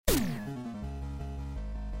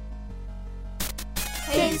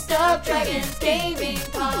Taste of Dragons Gaming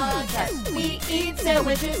Podcast. We eat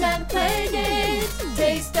sandwiches and play games.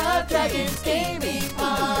 Taste of Dragons Gaming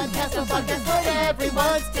Podcast. A podcast for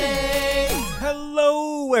everyone's taste.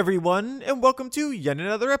 Hello, everyone, and welcome to yet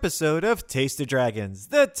another episode of Taste of Dragons,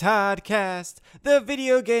 the Toddcast, the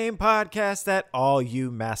video game podcast that all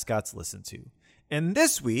you mascots listen to. And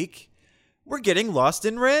this week, we're getting lost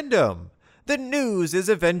in random. The news is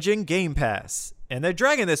avenging Game Pass, and the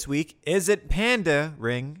dragon this week isn't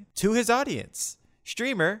pandering to his audience,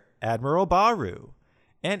 streamer Admiral Baru.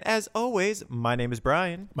 And as always, my name is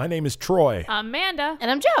Brian. My name is Troy. I'm Amanda.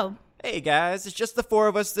 And I'm Joe. Hey guys, it's just the four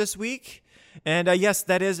of us this week. And yes,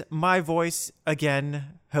 that is my voice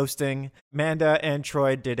again hosting. Amanda and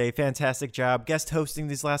Troy did a fantastic job guest hosting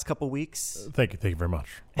these last couple weeks. Thank you very much.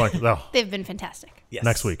 They've been fantastic. Yes.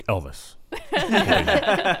 Next week, Elvis.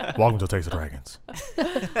 Welcome to Taste of Dragons.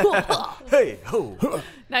 Hey, ho.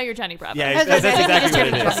 Now you're Johnny Bravo. Yeah, that's exactly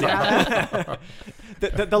what it is. Yeah.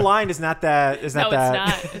 The line is not that. It's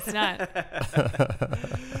not.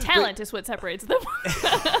 Talent is what separates them.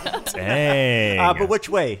 Dang. But which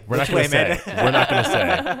way? We're not going to say. We're not going to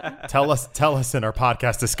say. Tell us in our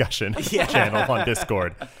podcast discussion channel on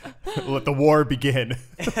Discord. Let the war begin.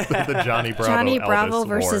 The Johnny Bravo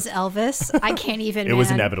versus war. Elvis. I can't even. It was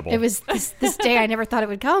inevitable. It was this day. I never thought it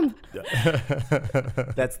would come.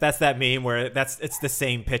 That's that meme where it's the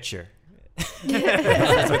same picture.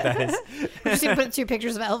 That's what that is. Just gonna put two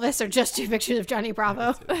pictures of Elvis or just two pictures of Johnny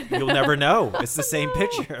Bravo. You'll never know. It's the same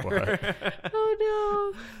picture.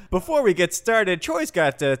 Oh no. Before we get started, Troy's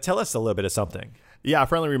got to tell us a little bit of something. Yeah, a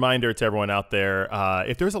friendly reminder to everyone out there,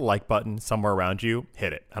 if there's a like button somewhere around you,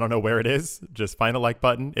 hit it. I don't know where it is. Just find a like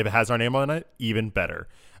button. If it has our name on it, even better.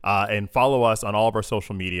 And follow us on all of our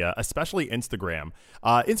social media, especially Instagram.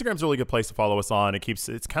 Instagram's a really good place to follow us on.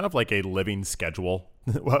 It's kind of like a living schedule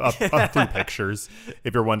up through pictures.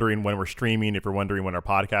 If you're wondering when we're streaming, if you're wondering when our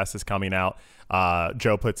podcast is coming out,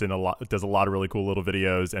 Joe does a lot of really cool little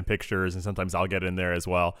videos and pictures, and sometimes I'll get in there as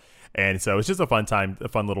well. And so it's just a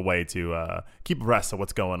fun little way to keep abreast of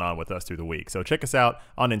what's going on with us through the week. So check us out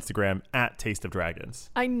on Instagram at Taste of Dragons.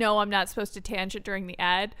 I know I'm not supposed to tangent during the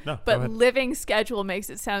ad, No, go but ahead. living schedule makes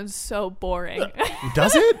it sound so boring.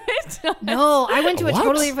 Does it? No, I went to a What?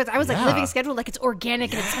 totally different. I was like Yeah. living schedule, like it's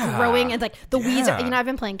organic and it's growing and like the weeds are. I've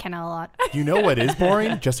been playing Kennel a lot. You know what is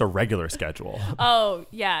boring? Just a regular schedule. Oh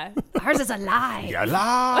yeah. Ours is alive. You're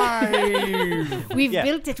alive. We've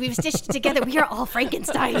built it. We've stitched it together. We are all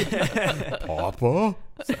Frankenstein. Papa?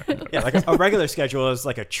 Yeah, like a regular schedule is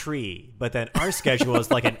like a tree, but then our schedule is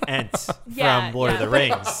like an ent from Lord of the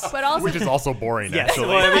Rings. But also, Which is also boring, Yes, actually.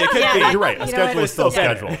 well, I mean, it could be. You're right. A You know what? schedule is still Still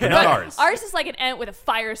better. schedule, but not ours. ours is like an ant with a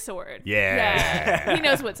fire sword. Yeah. He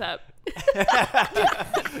knows what's up.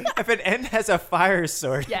 If an ent has a fire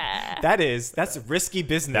sword, Yeah. that's risky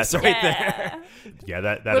business That's right there. Yeah,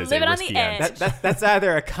 that We're is a living on the risky end. edge. That's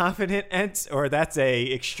either a confident ent or that's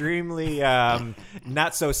a extremely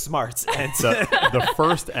not so smart ent. The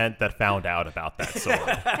first ent that found out about that sword.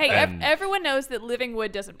 Hey, And- everyone knows that living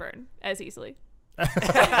wood doesn't burn as easily.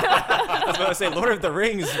 I was about to say Lord of the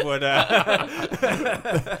Rings would.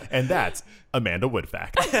 And that's Amanda Wood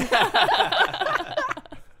fact.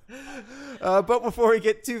 But before we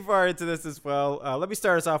get too far into this as well, let me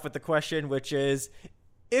start us off with the question, which is,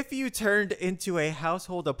 if you turned into a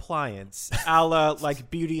household appliance, a la like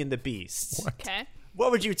Beauty and the Beast, Okay.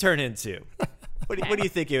 what would you turn into? What do you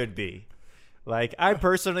think it would be? Like, I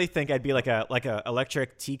personally think I'd be like a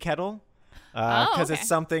electric tea kettle, because okay. it's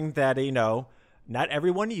something that not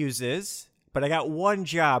everyone uses, but I got one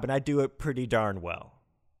job and I do it pretty darn well.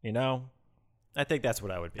 I think that's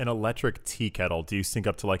what I would be. An electric tea kettle. Do you sync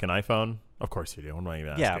up to like an iPhone? Of course you do. I'm not even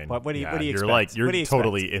asking. Yeah, but what do you You're expect? like you're What do you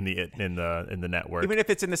totally in the network. Even if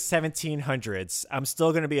it's in the 1700s, I'm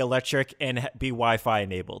still going to be electric and be Wi-Fi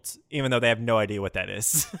enabled, even though they have no idea what that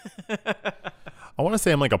is. I want to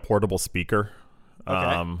say I'm like a portable speaker.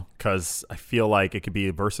 Okay. Because I feel like it could be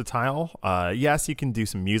versatile. Yes, you can do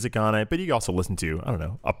some music on it, but you can also listen to, I don't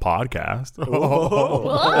know, a podcast.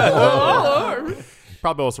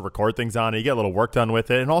 Probably also record things on it. You get a little work done with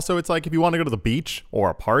it. And also, it's like if you want to go to the beach or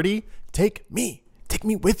a party, take me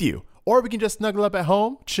with you. Or we can just snuggle up at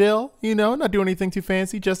home, chill, not do anything too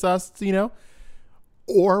fancy, just us,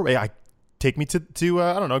 Or take me to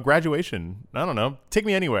I don't know, graduation. I don't know. Take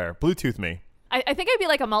me anywhere. Bluetooth me. I think I'd be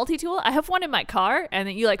like a multi-tool. I have one in my car, and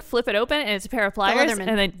then you like flip it open, and it's a pair of pliers, Leatherman.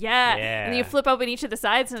 and then and then you flip open each of the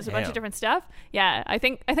sides, and there's a bunch of different stuff. Yeah, I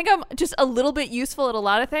think I'm just a little bit useful at a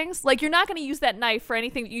lot of things. Like, you're not going to use that knife for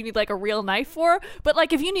anything that you need like a real knife for, but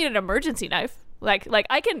like if you need an emergency knife, like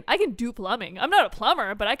I can do plumbing. I'm not a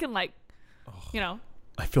plumber, but I can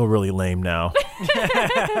I feel really lame now.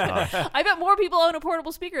 I bet more people own a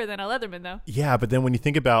portable speaker than a Leatherman, though. Yeah, but then when you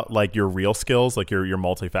think about like your real skills, like you're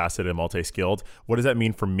multifaceted and multi-skilled, what does that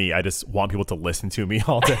mean for me? I just want people to listen to me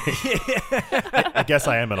all day. I guess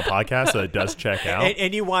I am in a podcast, so it does check out.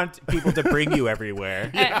 And you want people to bring you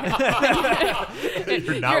everywhere.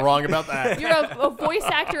 You're not wrong about that. You're a voice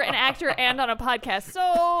actor, an actor, and on a podcast.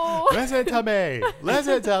 So Listen to me.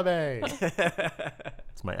 Listen to me.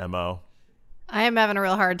 It's my MO. I am having a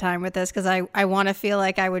real hard time with this because I want to feel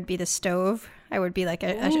like I would be the stove. I would be like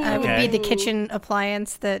I would be the kitchen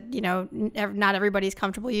appliance that, you know, not everybody's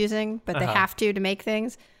comfortable using, but they have to make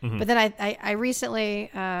things. Mm-hmm. But then I recently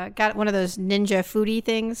got one of those Ninja Foodie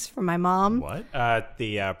things from my mom. What?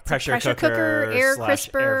 The pressure cooker, air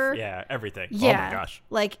crisper. Everything. Yeah. Oh my gosh.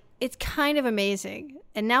 Like, it's kind of amazing.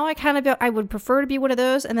 And now I would prefer to be one of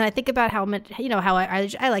those. And then I think about how much, you know, how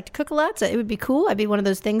I like to cook a lot. So it would be cool. I'd be one of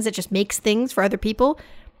those things that just makes things for other people.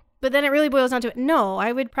 But then it really boils down to it. No,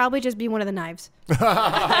 I would probably just be one of the knives.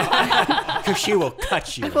 Because she will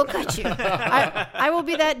cut you. I will cut you. I will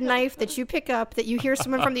be that knife that you pick up, that you hear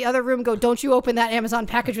someone from the other room go, "Don't you open that Amazon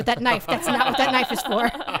package with that knife. That's not what that knife is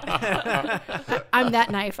for." I'm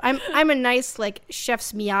that knife. I'm a nice, like,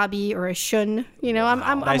 chef's Miyabi or a shun. You know,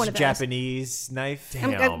 I'm Nice one of those. Japanese knife.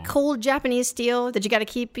 I'm a cold Japanese steel that you got to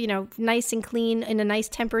keep, you know, nice and clean in a nice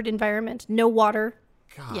tempered environment. No water.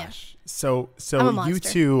 Gosh. Yeah. So I'm a you monster.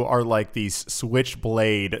 two are like these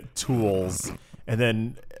switchblade tools, and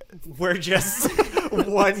then We're just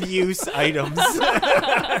one-use items.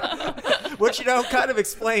 Which, you know, kind of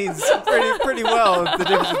explains pretty well the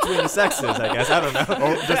difference between the sexes, I guess. I don't know.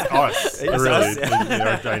 or just us, It's really, us,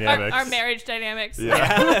 our dynamics. our marriage dynamics.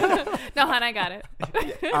 Yeah. No, hon, I got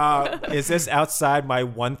it. Is this outside my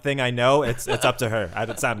one thing I know? It's up to her.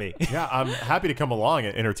 It's not me. Yeah, I'm happy to come along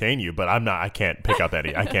and entertain you, but I can't pick up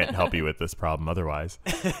any. I can't help you with this problem otherwise.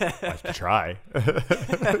 I could try.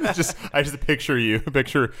 I just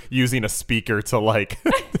picture using a speaker to like.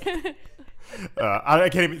 I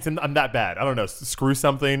can't even. I'm that bad. I don't know. Screw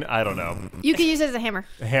something. I don't know. You could use it as a hammer.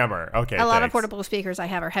 A hammer. Okay. A lot of thanks. portable speakers I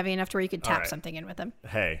have are heavy enough to where you could tap right. something in with them.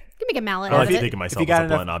 Hey. You can make a mallet I out like of to it. think of myself If you as got a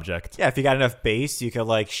enough- blunt object. Yeah, if you got enough bass, you could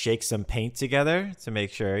like shake some paint together to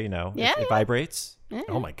make sure, you know, it vibrates.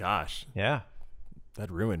 Oh my gosh, Yeah.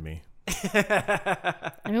 that ruined me.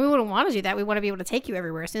 I mean, we wouldn't want to do that. We want to be able to take you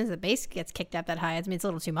everywhere. As soon as the bass gets kicked up that high, I mean, it's a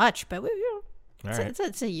little too much, but All right.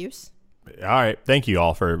 it's a use. All right. Thank you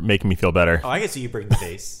all for making me feel better. Oh, I guess you bring the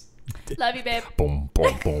bass. Love you, babe. Boom,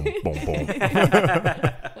 boom, boom, boom, boom.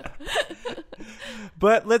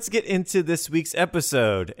 But let's get into this week's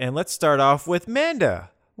episode, and let's start off with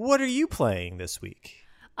Manda. What are you playing this week?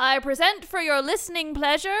 I present for your listening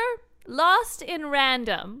pleasure, Lost in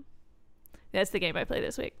Random. That's the game I play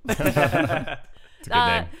this week. It's a good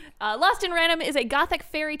name. Lost in Random is a gothic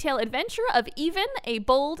fairy tale adventure of Even, a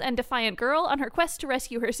bold and defiant girl on her quest to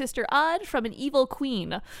rescue her sister Odd from an evil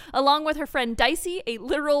queen. Along with her friend Dicey, a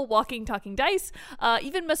literal walking, talking dice,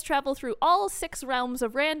 Even must travel through all 6 realms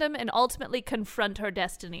of random and ultimately confront her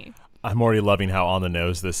destiny. I'm already loving how on the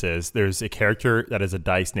nose this is. There's a character that is a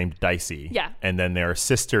dice named Dicey. Yeah. And then there are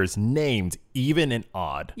sisters named Even and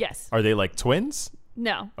Odd. Yes. Are they like twins?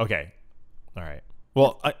 No. Okay. All right.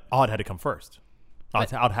 Well, Odd had to come first.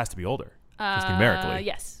 Odd has to be older. Just numerically.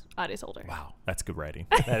 Yes. Odd is older. Wow. That's good writing.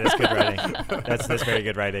 That is good writing. That's very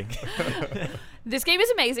good writing. This game is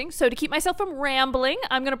amazing, so to keep myself from rambling,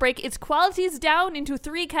 I'm going to break its qualities down into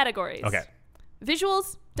 3 categories. Okay.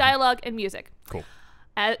 Visuals, dialogue, and music. Cool.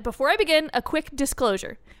 Before I begin, a quick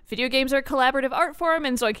disclosure. Video games are a collaborative art form,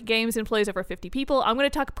 and Zoink Games employs over 50 people. I'm going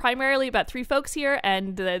to talk primarily about 3 folks here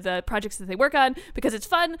and the projects that they work on because it's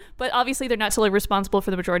fun, but obviously they're not solely responsible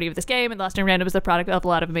for the majority of this game, and Lost in Random is the product of a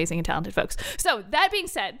lot of amazing and talented folks. So, that being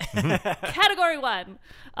said, category 1,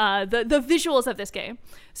 the visuals of this game.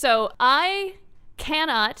 So, I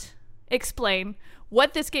cannot explain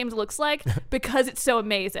what this game looks like because it's so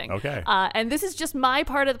amazing. Okay. And this is just my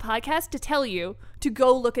part of the podcast to tell you to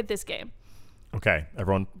go look at this game. Okay.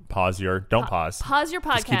 Everyone don't pause. Pause your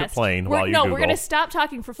podcast. Just keep it playing while you No, Google. we're going to stop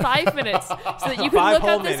talking for 5 minutes so that you can 5 look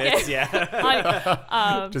whole up this minutes, game.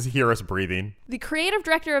 yeah. Just hear us breathing. The creative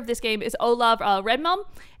director of this game is Olav Redmalm,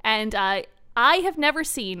 and I have never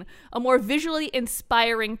seen a more visually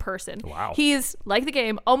inspiring person. Wow. He is, like the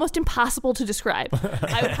game, almost impossible to describe.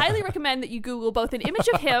 I would highly recommend that you Google both an image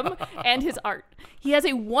of him and his art. He has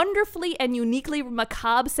a wonderfully and uniquely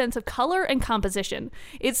macabre sense of color and composition.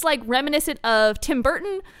 It's like reminiscent of Tim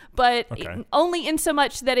Burton, but only in so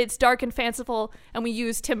much that it's dark and fanciful, and we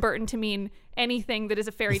use Tim Burton to mean anything that is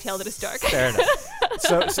a fairy tale that is dark. Fair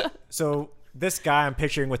enough. So This guy I'm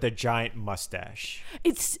picturing with a giant mustache.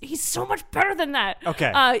 He's so much better than that.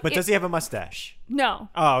 Okay, but does he have a mustache? No.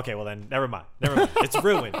 Oh, okay. Well, then never mind. It's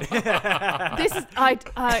ruined. This is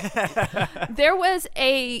there was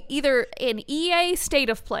either an EA State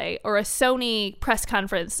of Play or a Sony press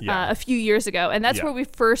conference a few years ago, and that's where we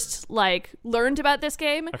first learned about this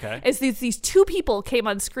game. Okay. Is these two people came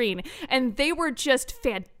on screen and they were just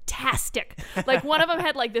fantastic. Like one of them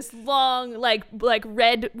had this long like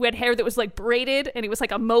red hair that was braided, and it was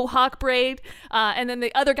like a mohawk braid, and then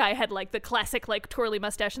the other guy had the classic twirly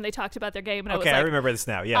mustache, and they talked about their game, and okay, I remember this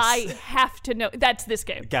now. Yes, I have to know that's this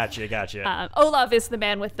game. Gotcha. Olaf is the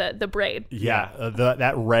man with the braid.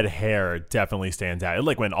 That red hair definitely stands out.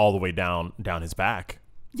 It went all the way down his back.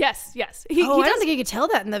 Yes. I don't think you could tell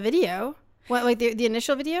that in the video. What, the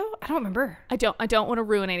initial video? I don't remember. I don't want to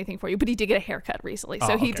ruin anything for you, but he did get a haircut recently,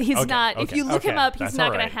 so he's not. If you look him up, he's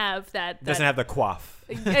not going to have that. Doesn't have the coif.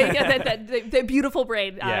 the beautiful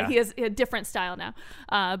braid. Yeah. He has a different style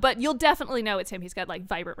now, but you'll definitely know it's him. He's got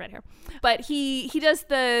vibrant red hair. But he does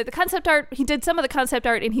the concept art. He did some of the concept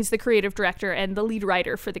art, and he's the creative director and the lead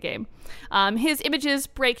writer for the game. His images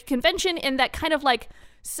break convention in that kind of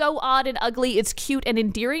so odd and ugly, it's cute and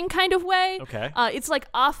endearing kind of way. Okay. It's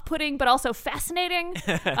off-putting, but also fascinating,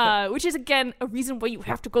 which is, again, a reason why you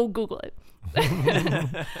have to go Google it.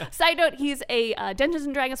 Side note, he's a Dungeons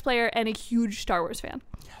 & Dragons player and a huge Star Wars fan.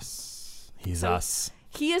 Yes. He's us.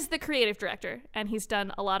 He is the creative director, and he's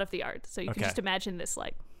done a lot of the art. So you can just imagine this,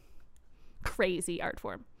 crazy art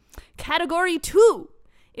form. Category 2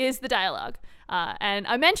 is the dialogue. And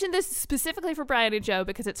I mentioned this specifically for Brian and Joe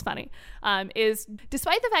because it's funny, is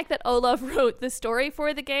despite the fact that Olaf wrote the story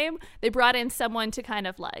for the game, they brought in someone to kind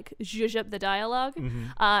of zhuzh up the dialogue. Mm-hmm.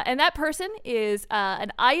 And that person is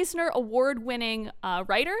an Eisner Award-winning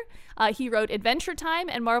writer. He wrote Adventure Time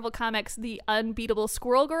and Marvel Comics' The Unbeatable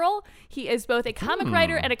Squirrel Girl. He is both a comic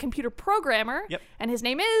writer and a computer programmer. Yep. And his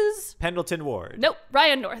name is... Pendleton Ward. Nope,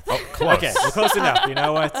 Ryan North. Oh, close. Okay, we're close enough. You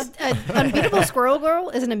know what? Unbeatable Squirrel Girl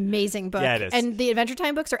is an amazing book. Yeah, it is. And the Adventure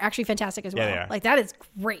Time books are actually fantastic as well. Yeah, they are. That is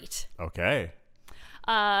great. Okay.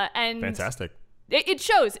 And fantastic. It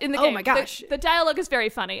shows in the game. Oh my gosh. The dialogue is very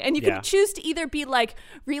funny. And you can choose to either be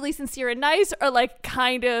really sincere and nice or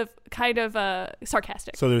kind of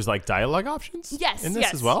sarcastic. So there's dialogue options? Yes. In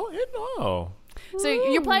this as well? No. So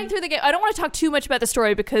you're playing through the game. I don't want to talk too much about the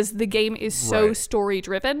story because the game is so story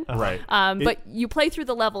driven. Right. But you play through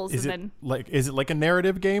the levels is and then is it a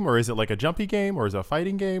narrative game, or is it a jumpy game, or is it a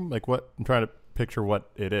fighting game? What I'm trying to picture what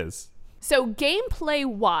it is. So gameplay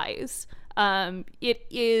wise, it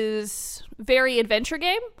is very adventure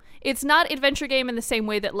game. It's not adventure game in the same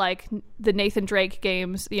way that the Nathan Drake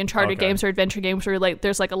games, the Uncharted games are adventure games where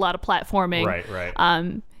there's a lot of platforming.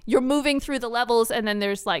 Right. You're moving through the levels and then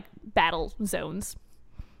there's battle zones.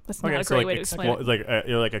 That's not a great way to explain it.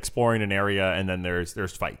 You're exploring an area and then there's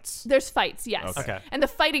fights. There's fights, yes. Okay. And the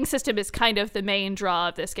fighting system is kind of the main draw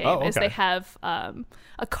of this game. Oh, Is okay. they have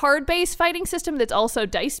a card-based fighting system that's also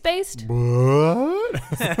dice-based. What?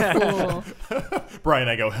 Cool. Brian,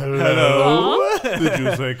 I go, hello? Did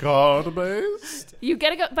you say card-based? You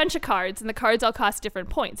get a bunch of cards, and the cards all cost different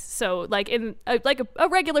points. So, in a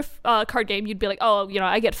regular card game, you'd be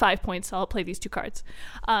I get 5 points, so I'll play these 2 cards.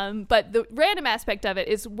 But the random aspect of it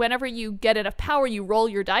is whenever you get enough power, you roll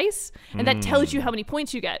your dice, and that tells you how many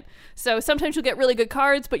points you get. So sometimes you'll get really good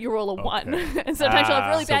cards, but you roll a 1. And sometimes you'll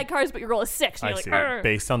have really bad cards, but you roll a 6. And I you're see. "Arr."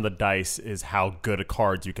 Based on the dice is how good a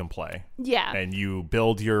cards you can play. Yeah. And you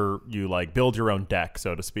build your own deck,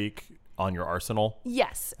 so to speak, on your arsenal.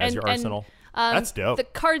 Yes. As your arsenal. That's dope. The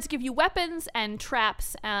cards give you weapons and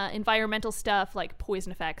traps, environmental stuff like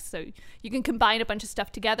poison effects. So you can combine a bunch of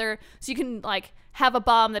stuff together. So you can have a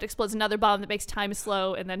bomb that explodes another bomb that makes time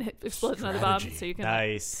slow, and then explodes another bomb. So you can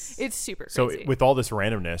nice. It's super crazy. So with all this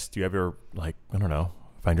randomness, do you ever I don't know,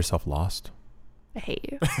 find yourself lost? I hate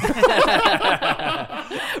you.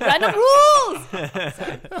 Random rules.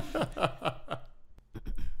 Sorry.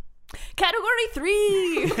 Category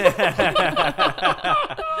 3.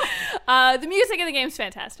 The music in the game is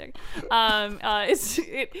fantastic.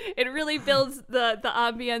 It really builds the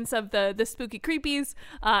ambience of the spooky creepies,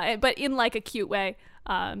 but in a cute way.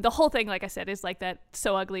 The whole thing, like I said, is that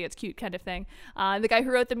so ugly it's cute kind of thing. The guy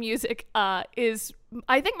who wrote the music is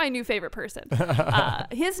I think my new favorite person.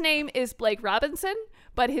 His name is Blake Robinson,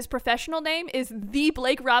 but his professional name is the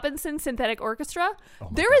Blake Robinson Synthetic Orchestra.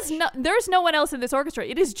 There's no one else in this orchestra.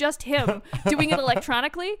 It is just him doing it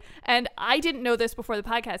electronically. And I didn't know this before the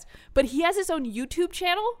podcast, but he has his own YouTube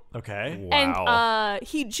channel. Okay. Wow. And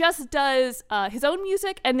he just does his own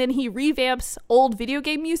music, and then he revamps old video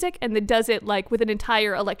game music and then does it like with an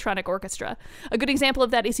entire electronic orchestra. A good example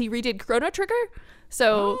of that is he redid Chrono Trigger.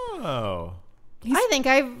 So I think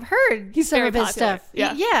I've heard some very of his popular. stuff.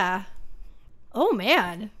 Yeah. Oh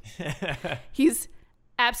man. He's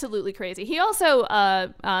absolutely crazy. He also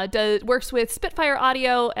works with Spitfire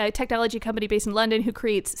Audio, a technology company based in London who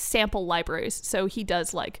creates sample libraries. So he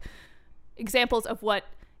does like examples of what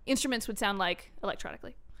instruments would sound like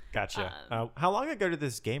electronically. Gotcha. How long ago did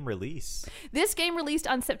this game release? This game released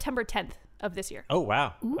on September 10th of this year. Oh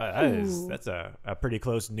wow, that's a pretty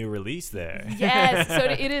close new release there. Yes, so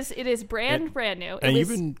it is brand new. And you've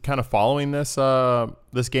been kind of following this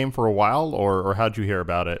this game for a while, or how'd you hear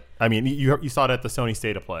about it? I mean, you saw it at the Sony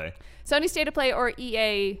State of Play. Sony State of Play or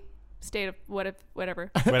EA State of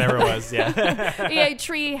whatever. Whatever it was, yeah. EA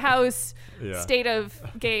Treehouse Yeah. State of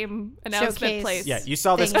Game announcement Showcase. place. Yeah, you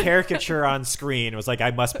saw this caricature on screen. It was like, I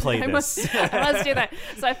must play I this. must do that.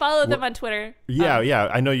 So I followed them on Twitter. Yeah.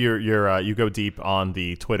 I know you go deep on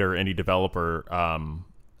the Twitter indie developer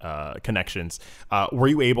connections. Were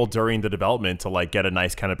you able during the development to like get a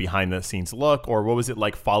nice kind of behind the scenes look, or what was it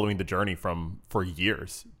like following the journey for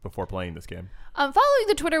years before playing this game? Following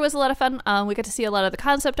the Twitter was a lot of fun. We got to see a lot of the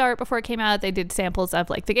concept art before it came out. They did samples of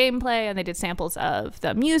like the gameplay, and they did samples of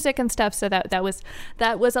the music and stuff. So that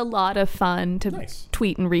was a lot of fun to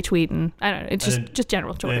tweet and retweet, and I don't know. It's just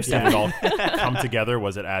general Twitter stuff. Did it all come together?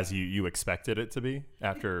 Was it as you expected it to be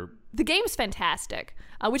after? The game's fantastic,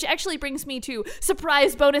 which actually brings me to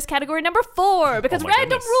surprise bonus category number 4, because random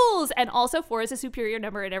goodness. rules, and also 4 is a superior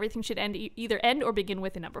number, and everything should either end or begin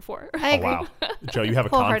with a number 4. I agree. Wow, Joe, you have a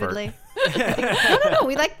convert. Wholeheartedly. No.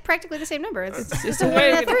 We like practically the same number. It's just a 1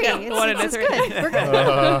 and a 3. It's good. We're good.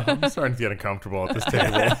 I'm starting to get uncomfortable at this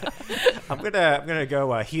table. I'm gonna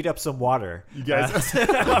go heat up some water. You guys,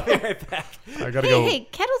 I'll be right back. I gotta go. Hey,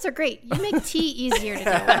 kettles are great. You make tea easier to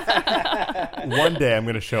deal with. One day I'm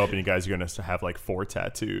gonna show up and you guys are gonna have like 4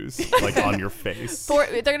 tattoos like on your face.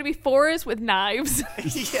 They're going to be 4s with knives.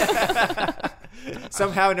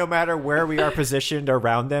 Somehow, no matter where we are positioned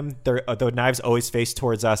around them, the knives always face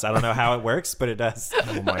towards us. I don't know how it works, but it does.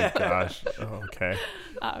 Oh my gosh. Oh, okay.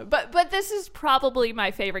 But this is probably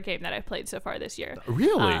my favorite game that I've played so far this year.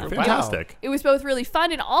 Really? Fantastic. It was both really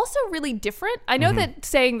fun and also really different. I know that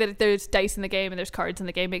saying that there's dice in the game and there's cards in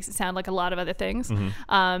the game makes it sound like a lot of other things,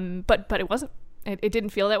 but it wasn't. It didn't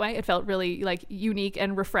feel that way. It felt really like unique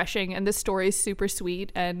and refreshing, and the story is super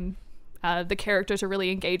sweet, and the characters are really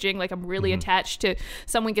engaging. Like I'm really attached to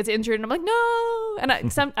someone gets injured, and I'm like, no, and I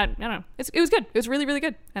don't know. It was good. It was really, really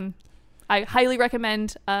good, and I highly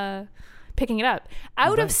recommend picking it up.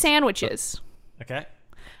 Out of sandwiches, Okay.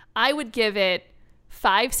 I would give it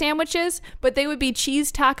 5 sandwiches, but they would be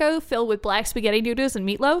cheese taco filled with black spaghetti noodles and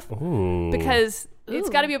meatloaf. Ooh. Because it's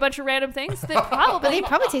got to be a bunch of random things that probably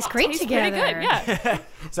taste great taste together. pretty good. Yeah,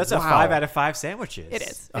 So that's a 5 out of 5 sandwiches. it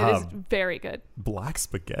is. It is very good. Black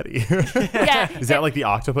spaghetti. Yeah, Is that like the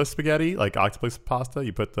octopus spaghetti? Like octopus pasta?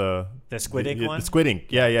 You put the squid ink one? The squid ink.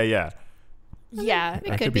 Yeah. yeah. It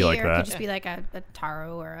could could be be, like or it that. could just be like a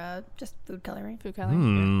taro or just food coloring. Food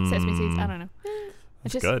coloring, sesame seeds. I don't know.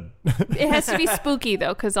 It's just Good. It has to be spooky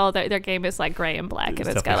though, because all their game is like gray and black, and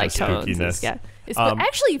it's got like tones. spookiness.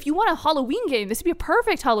 Actually, if you want a Halloween game, this would be a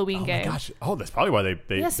perfect Halloween Oh game. my gosh. Oh, that's probably why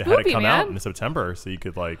they Yeah, had it spoopy, come out man. in September, so you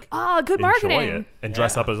could like Good enjoy marketing. it and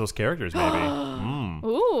dress up as those characters maybe.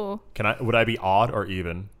 Ooh. Would I be odd or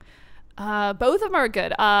even? Both of them are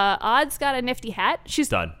good. Odd's got a nifty hat. She's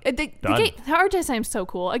Done. The art design's so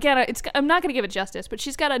cool. Again, I'm not going to give it justice, but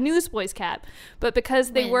she's got a newsboy's cap. But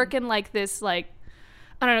because they work in like this, like,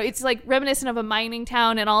 I don't know, it's like reminiscent of a mining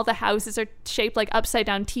town, and all the houses are shaped like upside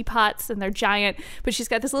down teapots, and they're giant. But she's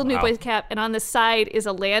got this little newsboy's cap, and on the side is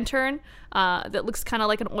a lantern that looks kind of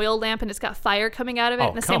like an oil lamp, and it's got fire coming out of it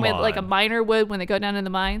in the same way like a miner would when they go down in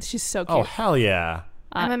the mines. She's so cute. Oh, hell yeah.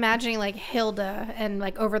 I'm imagining like Hilda and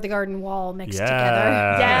like Over the Garden Wall mixed together.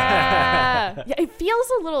 Yeah. Yeah, it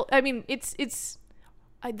feels a little, I mean, it's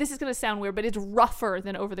this is going to sound weird, but it's rougher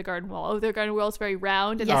than Over the Garden Wall. Over the Garden Wall is very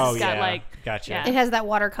round, and this has got like, Gotcha. yeah. It has that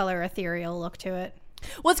watercolor ethereal look to it.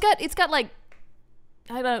 Well, it's got like,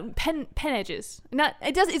 I don't know, pen edges.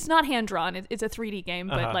 It's not hand drawn. It's a 3D game,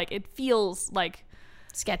 but like it feels like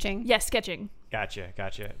Sketching. sketching. Gotcha.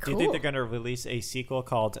 Do you Cool. think they're going to release a sequel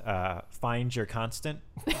called Find Your Constant?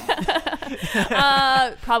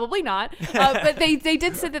 Probably not. But they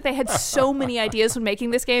did say that they had so many ideas when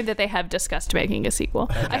making this game that they have discussed making a sequel.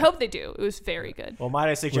 I hope they do. It was very good. Well, might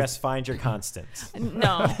I suggest find your constant?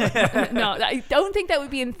 No, I don't think that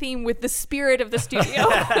would be in theme with the spirit of the studio,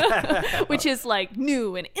 which is like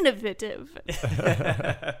new and innovative.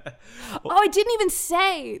 I didn't even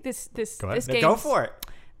say this game. Go for it.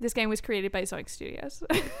 This game was created by Zoink Studios.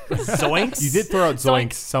 Zoinks? You did throw out Zoinks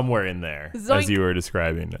Zoink. somewhere in there Zoink. as you were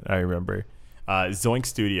describing it. I remember. Zoink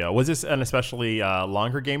Studio. Was this an especially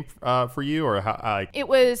longer game for you, or how? It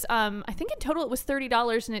was, I think in total it was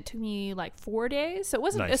 $30, and it took me like 4 days, so it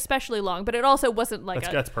wasn't Nice. especially long. But it also wasn't like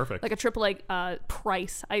that's perfect. like a AAA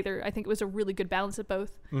price either. I think it was a really good balance of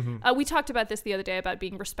both. We talked about this the other day about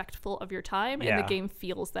being respectful of your time, and Yeah. the game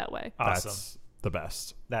feels that way. Awesome. That's the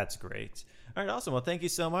best. That's great. All right, awesome. Well, thank you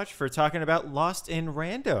so much for talking about Lost in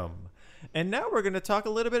Random. And now we're going to talk a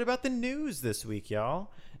little bit about the news this week,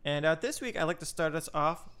 y'all. And this week, I'd like to start us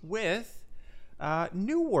off with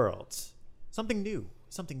New Worlds. Something new,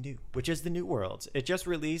 which is the New Worlds. It just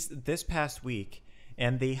released this past week,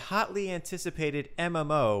 and the hotly anticipated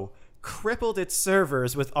MMO crippled its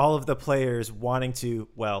servers with all of the players wanting to,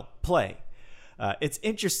 well, play. It's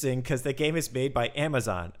interesting because the game is made by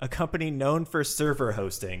Amazon, a company known for server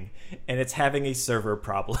hosting, and it's having a server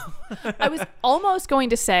problem. I was almost going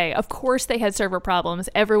to say, of course they had server problems.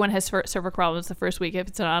 Everyone has server problems the first week if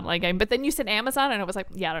it's an online game. But then you said Amazon, and I was like,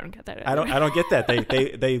 yeah, I don't get that. I don't get that.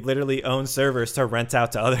 They literally own servers to rent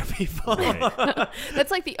out to other people. Right. That's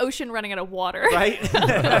like the ocean running out of water. Right?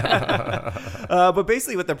 But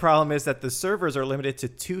basically what the problem is that the servers are limited to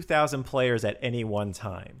 2,000 players at any one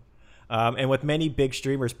time. And with many big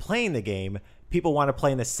streamers playing the game, people want to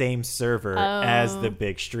play in the same server as the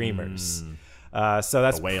big streamers. So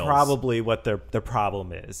that's probably what the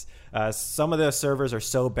problem is. Some of the servers are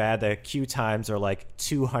so bad that queue times are like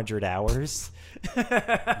 200 hours.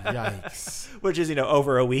 Yikes. Which is,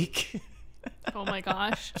 over a week. Oh my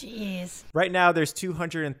gosh. Jeez. Right now, there's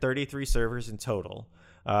 233 servers in total.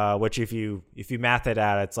 Which if you math it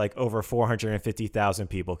out, it's like over 450,000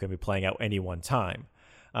 people can be playing at any one time.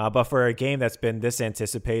 But for a game that's been this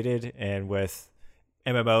anticipated, and with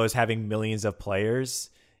MMOs having millions of players,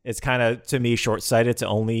 it's kind of, to me, short-sighted to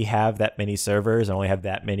only have that many servers and only have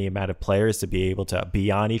that many amount of players to be able to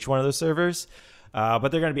be on each one of those servers. But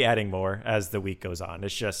they're going to be adding more as the week goes on.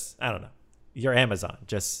 It's just, I don't know. You're Amazon.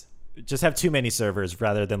 Just have too many servers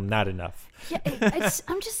rather than not enough. Yeah,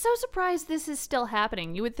 I'm just so surprised this is still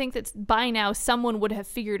happening. You would think that by now someone would have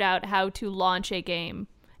figured out how to launch a game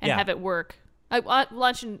and have it work.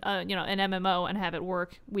 Launch an MMO and have it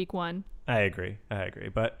work week one. I agree.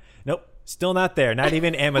 But nope, still not there. Not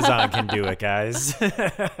even Amazon can do it, guys.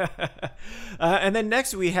 And then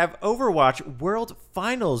next we have Overwatch World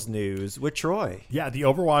Finals news with Troy. Yeah, the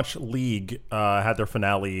Overwatch League had their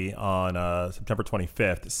finale on September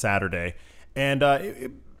 25th, Saturday. And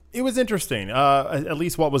it was interesting, at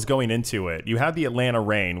least what was going into it. You had the Atlanta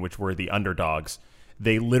Reign, which were the underdogs.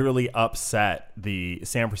 They literally upset the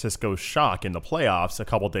San Francisco Shock in the playoffs a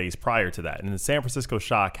couple days prior to that. And the San Francisco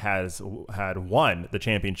Shock had won the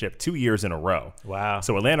championship 2 years in a row. Wow.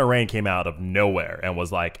 So Atlanta Reign came out of nowhere and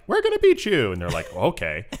was like, we're going to beat you. And they're like,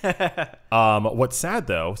 okay. What's sad,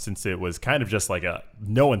 though, since it was kind of just like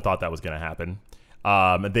no one thought that was going to happen,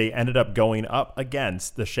 they ended up going up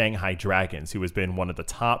against the Shanghai Dragons, who has been one of the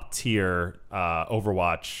top tier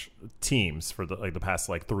Overwatch teams for the past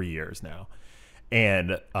 3 years now.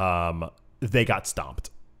 And they got stomped.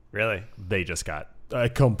 Really? They just got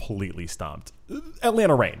completely stomped.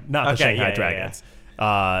 Atlanta Reign, not the Shanghai Dragons.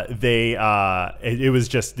 Yeah.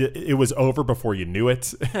 It was over before you knew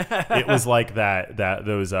it. It was like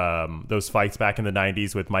those fights back in the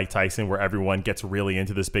 90s with Mike Tyson where everyone gets really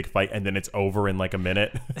into this big fight and then it's over in like a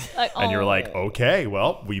minute. And you're like, okay,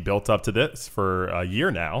 well, we built up to this for a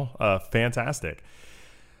year now. Fantastic.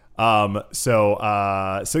 So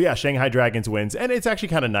yeah, Shanghai Dragons wins, and it's actually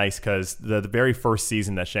kind of nice because the very first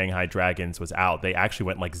season that Shanghai Dragons was out, they actually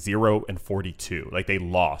went 0-42. Like they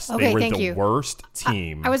lost. Okay, they were thank the you. worst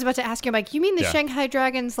team. I was about to ask you, Mike, you mean the Yeah. Shanghai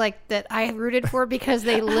Dragons that I rooted for because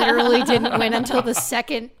they literally didn't win until the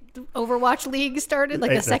second Overwatch League started?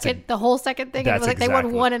 The whole second thing? And it was they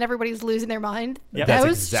won one and everybody's losing their mind? Yep. That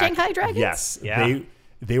was Shanghai Dragons? Yes. Yeah.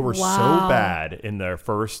 They were so Wow. bad in their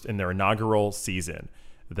inaugural season.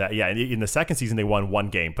 That in the second season they won one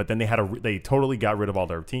game, but then they totally got rid of all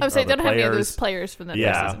their team. I would say they don't have any of those players. players from the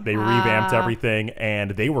Yeah, season. they revamped everything,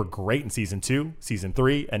 and they were great in season 2, season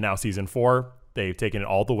 3, and now season 4. They've taken it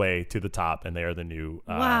all the way to the top, and they are the new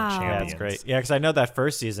Wow. champions. That's great. Yeah, because I know that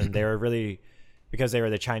first season they were really because they were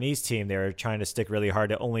the Chinese team, they were trying to stick really hard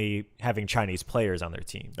to only having Chinese players on their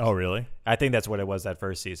team. Oh, really? I think that's what it was that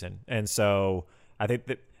first season. And so I think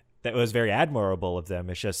that was very admirable of them.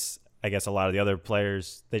 It's just, I guess a lot of the other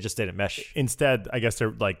players, they just didn't mesh. Instead, I guess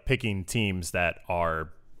they're like picking teams that are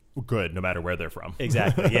good no matter where they're from.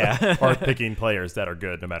 Exactly, yeah. Or picking players that are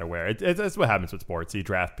good no matter where. It's what happens with sports. You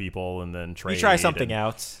draft people and then trade. You try something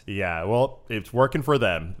out. Yeah, well, it's working for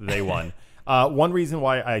them. They won. One reason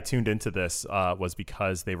why I tuned into this was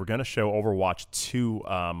because they were going to show Overwatch 2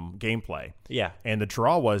 gameplay. Yeah. And the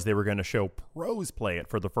draw was they were going to show pros play it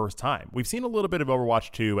for the first time. We've seen a little bit of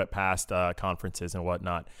Overwatch 2 at past conferences and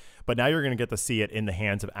whatnot, but now you're going to get to see it in the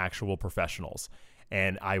hands of actual professionals.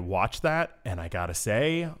 And I watched that, and I got to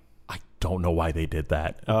say, I don't know why they did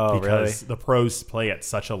that. Oh, because really? the pros play at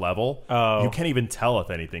such a level, you can't even tell if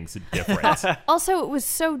anything's different. Also, it was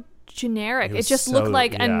so generic. It It was just so- looked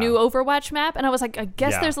like a yeah. new Overwatch map, and I was like, I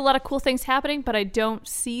guess Yeah. there's a lot of cool things happening, but I don't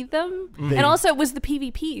see them. And also, it was the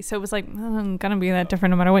PvP, so it was like, gonna be that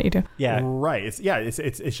different no matter what you do. Yeah. Right.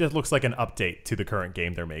 It just looks like an update to the current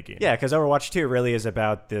game they're making. Yeah, because Overwatch 2 really is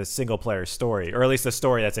about the single-player story, or at least the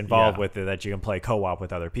story that's involved Yeah. with it that you can play co-op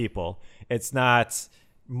with other people. It's not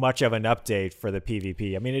much of an update for the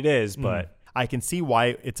PvP. I mean, it is, but... I can see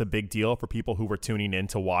why it's a big deal for people who were tuning in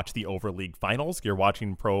to watch the Overleague finals. You're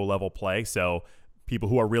watching pro level play, so people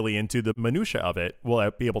who are really into the minutia of it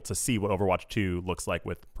will be able to see what Overwatch 2 looks like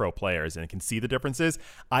with pro players and can see the differences.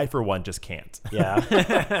 I, for one, just can't.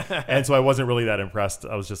 Yeah. And so I wasn't really that impressed.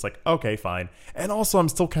 I was just like, okay, fine. And also I'm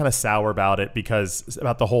still kind of sour about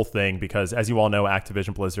the whole thing, because as you all know,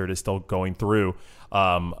 Activision Blizzard is still going through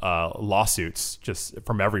lawsuits just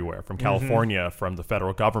from everywhere, from California, from the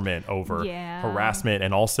federal government over harassment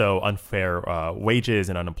and also unfair wages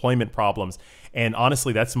and unemployment problems. And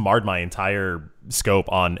honestly, that's marred my entire scope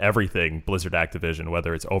on everything Blizzard Activision,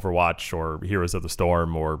 whether it's Overwatch or Heroes of the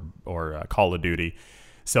Storm or Call of Duty.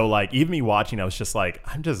 So like even me watching, I was just like,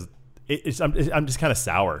 I'm just kind of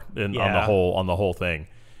sour on the whole thing,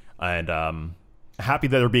 and happy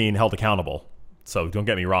that they're being held accountable. So don't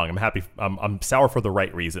get me wrong, I'm happy. I'm sour for the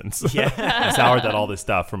right reasons. Yeah, I'm sour that all this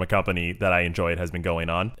stuff from a company that I enjoyed has been going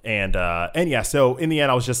on, and yeah. So in the end,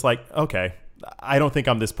 I was just like, okay, I don't think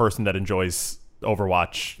I'm this person that enjoys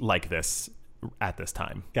Overwatch like this at this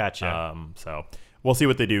time. Gotcha. So we'll see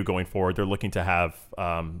what they do going forward. They're looking to have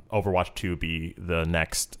Overwatch 2 be the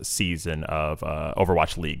next season of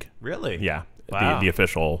Overwatch League. Really? Yeah. Wow. The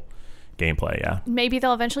official gameplay, yeah. Maybe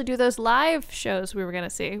they'll eventually do those live shows we were going to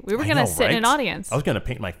see. We were I going to know, sit in an right? audience. I was going to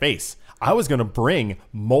paint my face. I was going to bring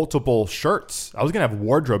multiple shirts. I was going to have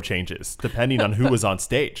wardrobe changes depending on who was on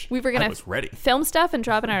stage. We were going I was ready. to film stuff and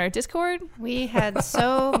drop it on our Discord. We had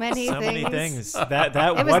so many So things. many things. That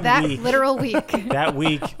It was one that week. literal week. That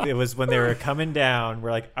week, it was when they were coming down.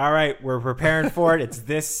 We're like, all right, we're preparing for it. It's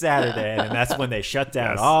this Saturday. And that's when they shut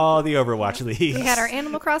down Yes. all the Overwatch leagues. We had our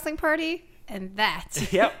Animal Crossing party, and that.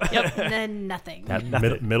 Yep. And then nothing.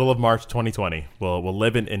 Middle of March 2020. We'll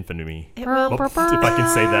live in infamy. It will- If I can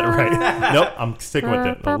say that right. Nope, I'm sticking with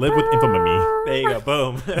it. I'll live with infamy. There you go.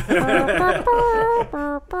 Boom.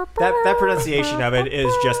 that pronunciation of it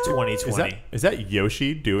is just 2020. Is that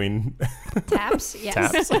Yoshi doing Taps?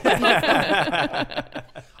 Yes. taps?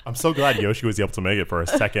 I'm so glad Yoshi was able to make it for a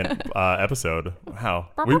second episode. Wow.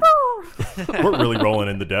 We're really rolling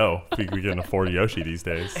in the dough if we can afford Yoshi these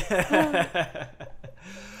days.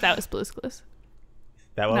 That was Blue's Clues.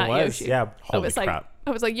 That one Not was. Yoshi. Yeah. Holy crap. I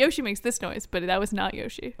was like, Yoshi makes this noise, but that was not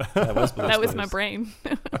Yoshi. That was Blue's That was my Clues. brain.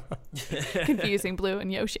 Confusing Blue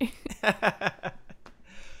and Yoshi.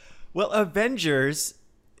 Well, Avengers,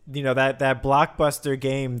 that blockbuster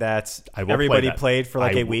game that I will play everybody that. played for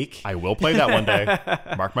like a week. I will play that one day.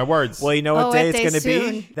 Mark my words. Well, you know what Oh, day that it's day going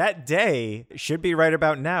to be? soon. That day should be right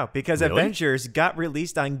about now because Really? Avengers got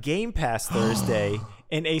released on Game Pass Thursday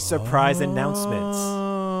in a surprise announcement.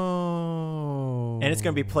 And it's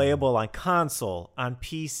going to be playable on console, on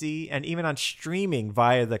PC, and even on streaming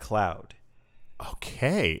via the cloud.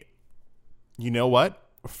 Okay. You know what?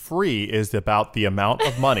 Free is about the amount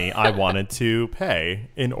of money I wanted to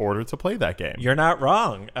pay in order to play that game. You're not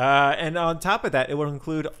wrong. And on top of that, it will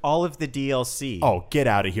include all of the DLC. Oh, get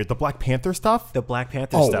out of here. The Black Panther stuff? The Black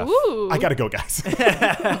Panther Oh. stuff. Ooh. I gotta go, guys.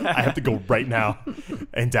 I have to go right now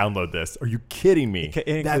and download this. Are you kidding me? It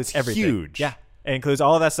includes That's everything. huge. Yeah. It includes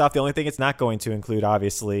all of that stuff. The only thing it's not going to include,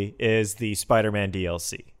 obviously, is the Spider-Man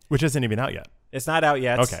DLC. Which isn't even out yet. It's not out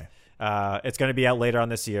yet. Okay. It's going to be out later on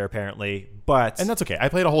this year, apparently. But And that's okay. I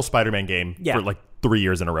played a whole Spider-Man game for like 3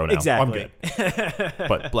 years in a row now. exactly. I'm good.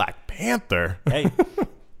 But Black Panther. Hey,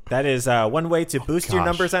 That is one way to boost your Gosh.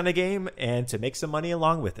 numbers on a game and to make some money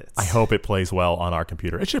along with it. I hope it plays well on our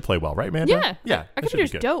computer. It should play well, right, Amanda? Yeah. Yeah. Our it should be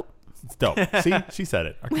computer's good. dope. It's dope. See, she said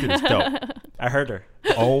it. Our computer's dope. I heard her.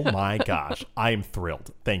 Oh my gosh. I am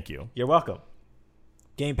thrilled. Thank you. You're welcome.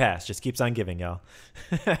 Game Pass just keeps on giving, y'all.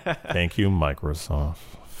 Thank you, Microsoft.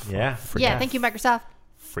 Yeah. Yeah, thank you, Microsoft.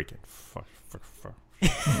 Freaking fuck.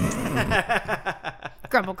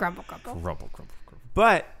 Grumble, grumble, grumble. Grumble.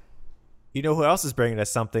 But you know who else is bringing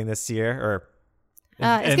us something this year? Or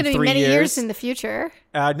It's in going to be 3 many years in the future.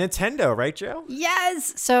 Nintendo, right, Joe?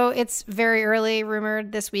 Yes. So it's very early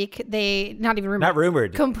rumored this week. They, not even rumored. Not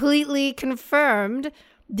rumored. Completely confirmed.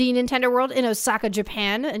 The Nintendo World in Osaka,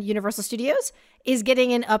 Japan, and Universal Studios is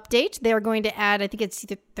getting an update. They are going to add, I think it's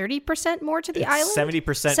either 30% more to the island. 70%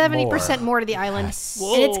 70% more to the island.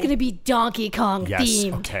 And it's going to be Donkey Kong Yes.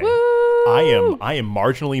 themed. Okay. I am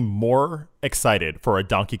marginally more excited for a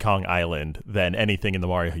Donkey Kong Island than anything in the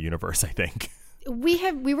Mario universe, I think.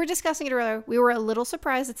 We were discussing it earlier. We were a little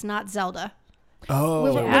surprised it's not Zelda. Oh.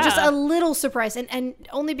 We're just a little surprised, and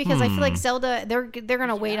only because I feel like Zelda, they're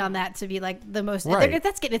gonna wait on that to be like the most. Right.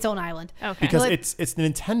 That's getting its own island, Okay. Because Like- it's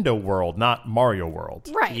Nintendo World, not Mario World.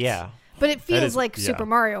 right? Yeah. but it feels is- like yeah. Super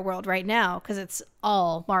Mario World right now because it's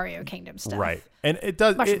all Mario Kingdom stuff. Right. And it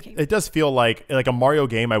does Mushroom King. it does feel like a Mario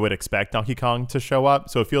game I would expect Donkey Kong to show up.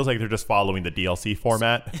 So it feels like they're just following the DLC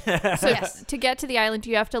format. So Yes. to get to the island,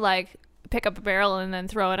 you have to like pick up a barrel and then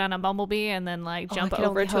throw it on a bumblebee and then like Oh, jump I can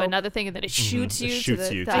over only to hope. another thing and then it shoots It you shoots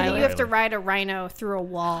to you the to I the think island. you have to island. ride a rhino through a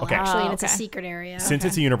wall, Okay. actually, Oh, and it's a okay. secret area. Since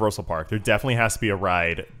it's a Universal Park, there definitely has to be a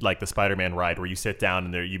ride like the Spider-Man ride where you sit down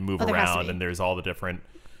and there you move Oh, there has to around be. and there's all the different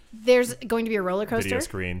There's going to be a roller video coaster.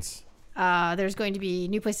 screens. There's going to be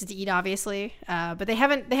new places to eat, obviously, but they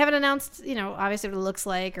haven't announced, obviously what it looks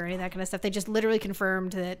like or any of that kind of stuff. They just literally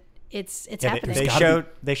confirmed that it's Yeah, happening.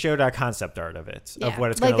 they showed a concept art of it, Yeah, of what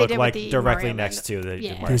it's like going to they look did with like the directly Mario next Land. to the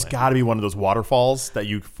Yeah. Mario There's Land. got to be one of those waterfalls that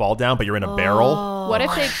you fall down, but you're in a Oh. barrel. What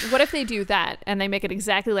if they do that and they make it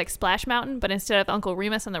exactly like Splash Mountain, but instead of Uncle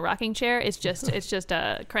Remus on the rocking chair, it's just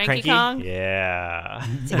a Cranky Kong? Yeah. I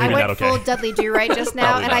Maybe went not okay. full Dudley Do Right just now,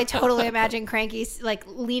 Probably and not. I totally imagine Cranky like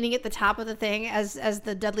leaning at the top of the thing as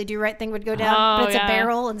the Dudley Do Right thing would go down, Oh, but it's yeah. a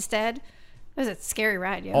barrel instead. It was a scary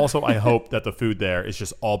ride, yeah. Also, I hope that the food there is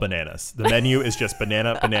just all bananas. The menu is just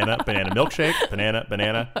banana milkshake,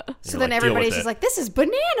 banana. So then everybody's just like, "This is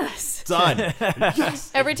bananas." done.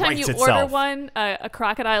 Yes. Every time Writes you order itself. one, a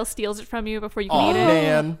crocodile steals it from you before you can Oh eat it.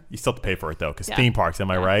 man, you still have to pay for it though, because Yeah. theme parks.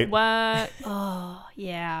 Am I right? What?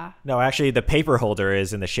 Yeah, No, actually, the paper holder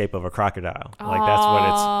is in the shape of a crocodile. Like that's what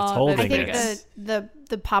it's Oh, holding. I think Vegas.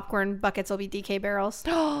 the popcorn buckets will be DK barrels,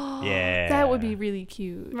 Yeah. That would be really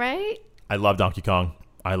cute. right? I love Donkey Kong.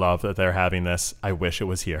 I love that they're having this. I wish it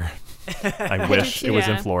was here. I wish do it was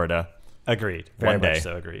in too. Florida. Agreed. Very One day. much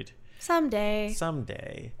so agreed. Someday.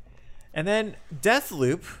 Someday. And then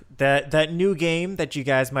Deathloop, that new game that you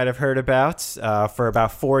guys might have heard about for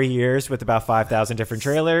about 4 years with about 5,000 different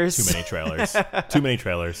trailers. Too many trailers. Too many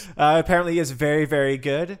trailers. Apparently is very, very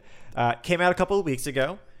good. Came out a couple of weeks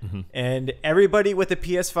ago. And everybody with a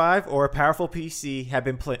PS5 or a powerful PC have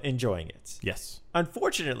been enjoying it. Yes.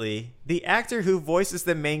 Unfortunately, the actor who voices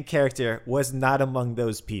the main character was not among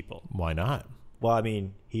those people. Why not? Well, I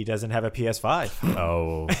mean, he doesn't have a PS5.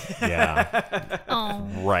 Oh, yeah. Oh.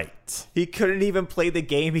 Right. He couldn't even play the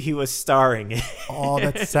game he was starring in. Oh,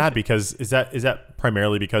 that's sad because is that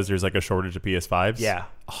primarily because there's like a shortage of PS5s? Yeah.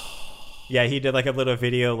 Yeah, he did like a little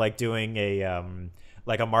video like doing a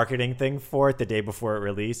like a marketing thing for it the day before it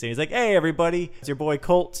released. And he's like, "Hey everybody, it's your boy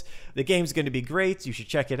Colt. The game's going to be great. You should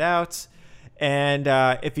check it out. And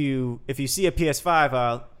if you see a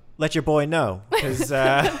PS5, let your boy know because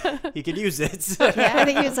he could use it." Yeah, I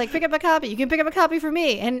think he was like, "Pick up a copy. You can pick up a copy for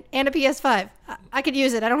me and a PS5. I could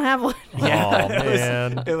use it. I don't have one." Yeah. Oh, it was-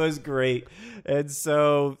 man. it was great. And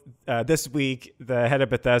so this week, the head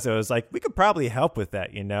of Bethesda was like, "We could probably help with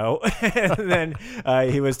that, you know?" And then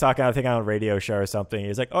he was talking, I think, on a radio show or something. He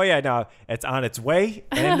was like, "Oh, yeah, no, it's on its way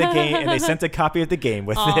in the game." And they sent a copy of the game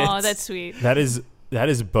with it. Oh, that's sweet. That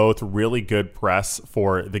is both really good press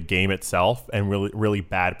for the game itself and really, really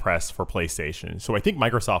bad press for PlayStation. So I think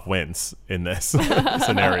Microsoft wins in this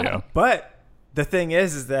scenario. But the thing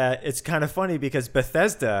is that it's kind of funny because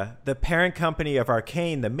Bethesda, the parent company of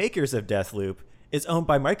Arcane, the makers of Deathloop, is owned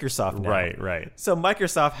by Microsoft now. Right. So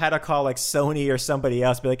Microsoft had to call like Sony or somebody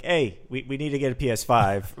else, be like, "Hey, we need to get a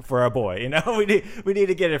PS5 for our boy. You know, we need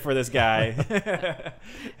to get it for this guy."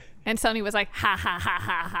 And Sony was like, ha ha ha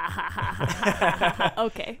ha ha ha ha ha ha ha.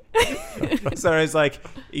 Okay. So it's like,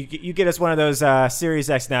 you get us one of those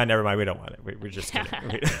Series X now. Never mind, we don't want it. We're just kidding.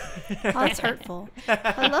 Oh, that's hurtful.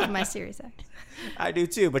 I love my Series X. I do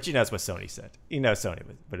too, but that's what Sony said. Sony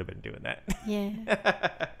would have been doing that. Yeah.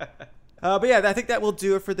 But yeah, I think that will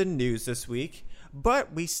do it for the news this week.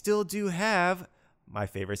 But we still do have my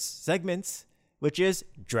favorite segment, which is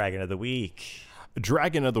Dragon of the Week.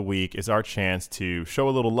 Dragon of the Week is our chance to show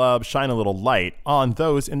a little love, shine a little light on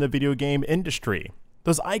those in the video game industry,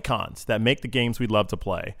 those icons that make the games we love to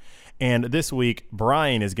play. And this week,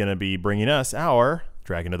 Brian is going to be bringing us our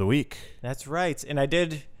Dragon of the Week. That's right. And I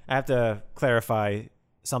have to clarify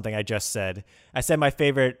something I just said. I said my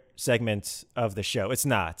favorite segment of the show. It's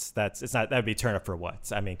not. That would be Turn Up for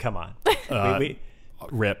What? I mean, come on.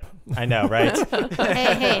 Rip. I know, right?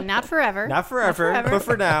 Hey, not forever. Not forever, but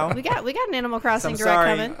for now. We got an Animal Crossing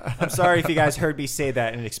direct coming. I'm sorry if you guys heard me say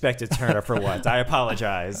that and expected Turn Up for What. I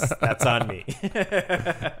apologize. That's on me.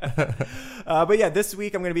 But yeah, this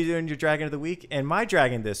week I'm going to be doing your Dragon of the Week, and my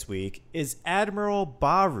dragon this week is Admiral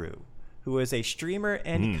Baru, who is a streamer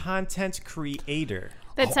and content creator.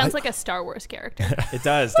 That sounds like a Star Wars character. It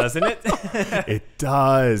does, doesn't it? It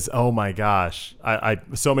does. Oh my gosh. I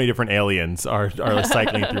so many different aliens are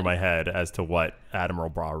cycling through my head as to what Admiral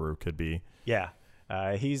Baru could be. Yeah.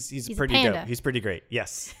 He's pretty a panda. dope. He's pretty great.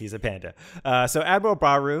 Yes, he's a panda. So Admiral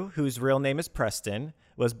Baru, whose real name is Preston,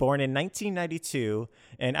 was born in 1992.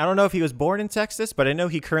 And I don't know if he was born in Texas, but I know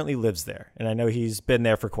he currently lives there. And I know he's been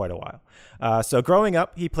there for quite a while. So growing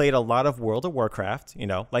up, he played a lot of World of Warcraft,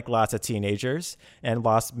 like lots of teenagers, and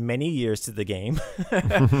lost many years to the game.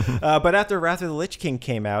 But after Wrath of the Lich King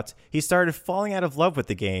came out, he started falling out of love with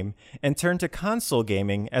the game and turned to console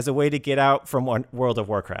gaming as a way to get out from World of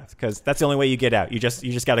Warcraft, because that's the only way you get out. You just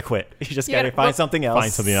got to quit. You just got to find something else.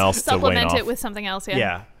 Find something else to wane Supplement off. it with something else, yeah.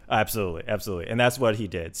 Yeah, absolutely. And that's what he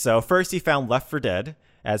did. So first he found Left 4 Dead,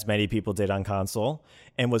 as many people did on console,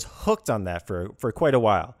 and was hooked on that for quite a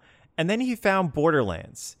while. And then he found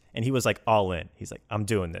Borderlands, and he was like all in. He's like, I'm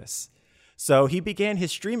doing this. So he began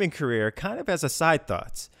his streaming career kind of as a side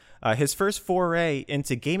thought. His first foray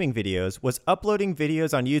into gaming videos was uploading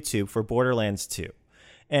videos on YouTube for Borderlands 2.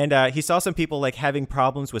 And he saw some people like having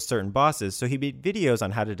problems with certain bosses, so he made videos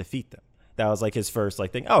on how to defeat them. That was like his first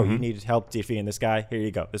thing. Oh, you need help defeating this guy? Here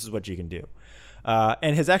you go. This is what you can do.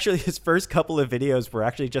 And his first couple of videos were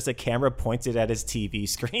actually just a camera pointed at his TV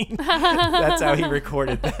screen. That's how he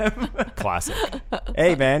recorded them. Classic.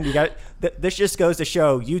 Hey, man, this just goes to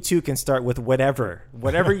show you too can start with whatever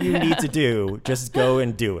you need to do. Just go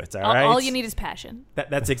and do it. All right. All you need is passion.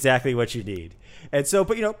 That's exactly what you need. And so,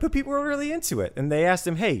 but people were really into it, and they asked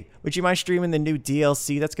him, "Hey, would you mind streaming the new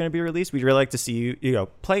DLC that's going to be released? We'd really like to see you,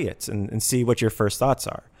 play it and see what your first thoughts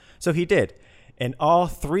are." So he did. In all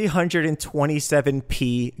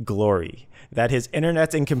 327p glory that his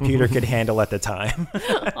internet and computer could handle at the time.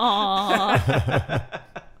 Aww.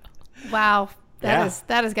 Wow. That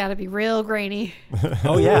has got to be real grainy.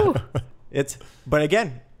 Oh, yeah. But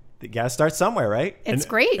again, you got to start somewhere, right? It's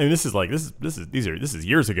great. And this is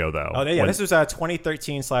years ago, though. Oh, yeah. This was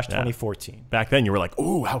 2013/2014. Back then, you were like,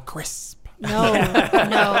 "Ooh, how crisp." No.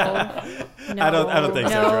 I don't think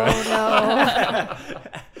so, right? No.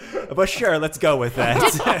 But sure, let's go with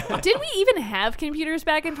that. Did we even have computers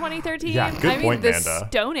back in 2013? Yeah, good point, the Amanda.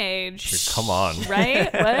 Stone Age. Come on.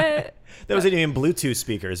 Right? What? There wasn't even Bluetooth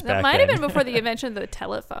speakers back then. That might have been before the invention of the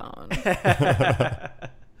telephone.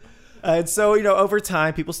 And so, over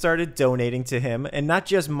time, people started donating to him, and not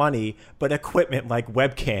just money, but equipment like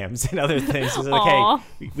webcams and other things. He's like,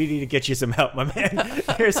 hey, we need to get you some help, my man.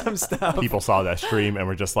 Here's some stuff. People saw that stream and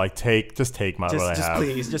were just like, just take what I have.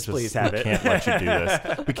 Please have it. We can't let you do this.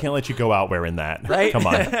 We can't let you go out wearing that. Right? Come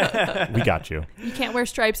on. We got you. You can't wear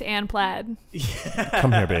stripes and plaid.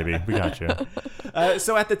 Come here, baby. We got you.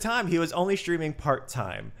 So at the time, he was only streaming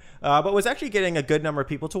part-time. But was actually getting a good number of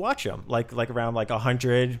people to watch him, like around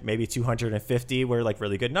 100, maybe 250 were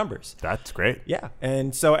really good numbers. That's great. Yeah.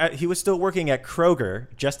 And so he was still working at Kroger,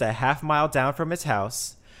 just a half mile down from his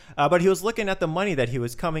house. But he was looking at the money that he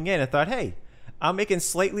was coming in and thought, hey, I'm making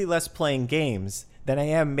slightly less playing games than I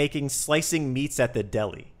am making slicing meats at the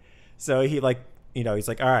deli. So he's like,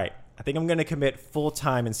 all right, I think I'm going to commit full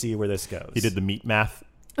time and see where this goes. He did the meat math.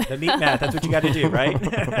 The meat math, that's what you got to do, right?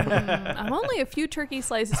 I'm only a few turkey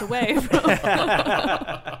slices away from...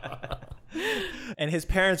 And his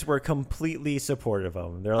parents were completely supportive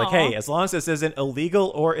of him. They're like, hey, as long as this isn't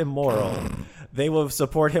illegal or immoral, they will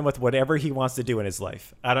support him with whatever he wants to do in his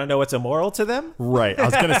life. I don't know what's immoral to them. Right. I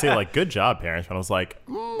was going to say, good job, parents. But I was like,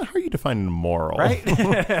 how are you defining immoral? Right?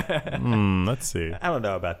 Let's see. I don't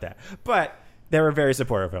know about that. But they were very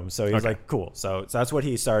supportive of him. So he was like, cool. So that's what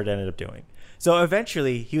he ended up doing. So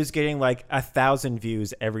eventually, he was getting 1,000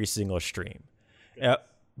 views every single stream.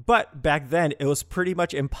 But back then, it was pretty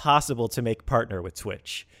much impossible to make partner with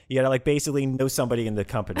Twitch. You had to like basically know somebody in the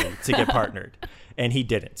company to get partnered, and he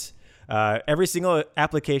didn't. Every single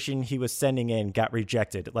application he was sending in got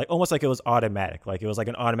rejected, like almost like it was automatic. Like it was like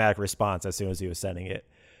an automatic response as soon as he was sending it.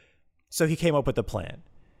 So he came up with a plan.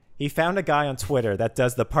 He found a guy on Twitter that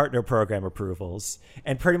does the partner program approvals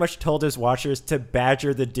and pretty much told his watchers to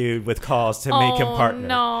badger the dude with calls to make him partner.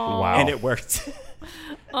 No. Wow. And it worked.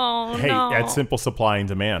 Hey, no. that's simple supply and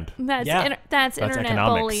demand. That's Yeah. that's internet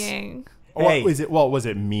economics. bullying. Hey. Was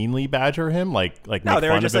it meanly badger him? Like No, make they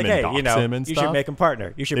were fun just of like, him and hey, dox him and you stuff? should make him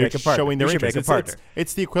partner. You should They're make him partner. showing their you should make interest. him partner.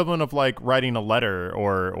 It's the equivalent of like writing a letter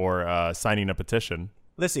or signing a petition.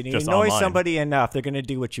 Listen, you just annoy online. somebody enough, they're going to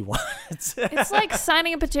do what you want. It's like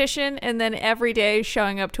signing a petition and then every day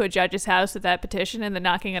showing up to a judge's house with that petition and then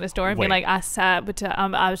knocking on his door and being Wait. like, I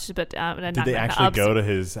was Did they actually go to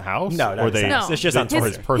his house? No, not or his they, house. It's just on or Twitter.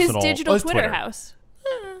 his personal his digital his Twitter house.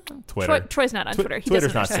 Twitter. Troy's not on Twitter. He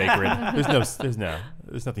Twitter's doesn't not understand. sacred.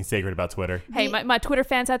 There's nothing sacred about Twitter. Hey, my Twitter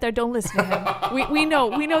fans out there, don't listen to him. We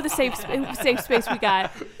know the safe space we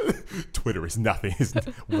got. Twitter is nothing.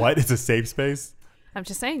 What is a safe space? I'm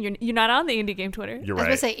just saying, you're not on the indie game Twitter. You're I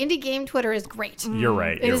was right. going to say, indie game Twitter is great. You're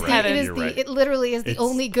right. It You're is right. the, it is You're the, right. it literally is the It's-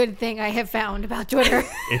 only good thing I have found about Twitter.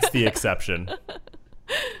 It's the exception.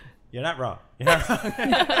 You're not wrong. You're not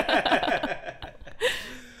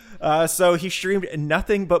wrong. So he streamed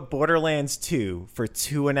nothing but Borderlands 2 for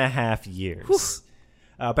 2.5 years.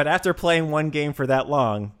 But after playing one game for that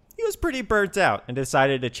long, he was pretty burnt out and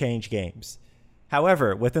decided to change games.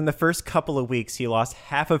 However, within the first couple of weeks, he lost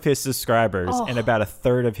half of his subscribers and about a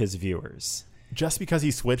third of his viewers. Just because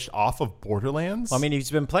he switched off of Borderlands? I mean,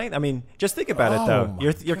 he's been playing. I mean, just think about it, though.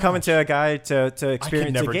 my You're coming to a guy to I experience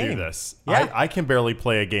can never a game. do this. Yeah. I can barely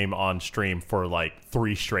play a game on stream for like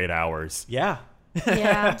 3 straight hours. Yeah.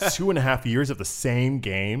 Yeah. 2.5 years of the same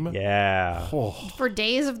game? Yeah. For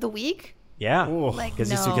days of the week? Yeah. Like,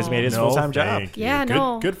 Because no. he's made his No, full-time job. thank you. Yeah, good,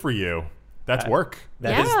 no. Good for you. That's work.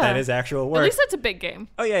 That is actual work. At least that's a big game.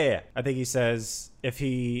 Oh yeah. I think he says if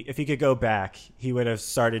he could go back, he would have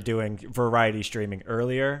started doing variety streaming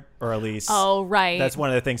earlier, or at least Oh, right. that's one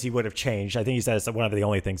of the things he would have changed. I think he says one of the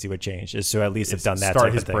only things he would change is to at least have done that. Start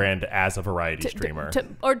type his of thing. brand as a variety streamer. To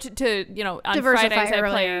on Diversify Fridays I everywhere.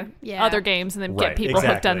 play Yeah. other games and then Right, get people hooked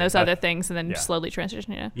exactly. on those That- other things and then yeah. slowly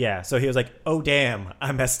transition. Yeah. Yeah, so he was like, "Oh damn,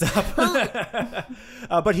 I messed up,"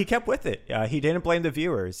 but he kept with it. He didn't blame the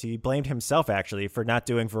viewers; he blamed himself actually for not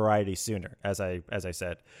doing variety sooner, as I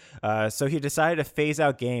said. So he decided to phase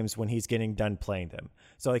out games when he's getting done playing them.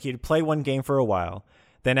 So like he'd play one game for a while,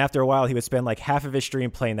 then after a while he would spend like half of his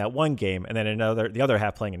stream playing that one game, and then the other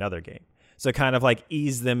half playing another game. So kind of like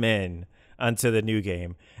ease them in onto the new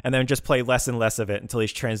game, and then just play less and less of it until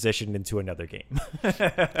he's transitioned into another game.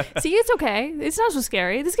 See, it's okay. It's not so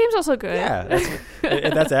scary. This game's also good. Yeah,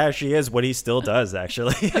 that's actually is what he still does,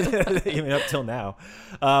 actually, even up till now.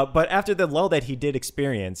 But after the lull that he did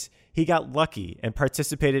experience, he got lucky and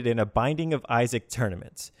participated in a Binding of Isaac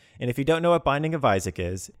tournament. And if you don't know what Binding of Isaac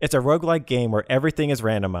is, it's a roguelike game where everything is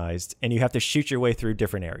randomized and you have to shoot your way through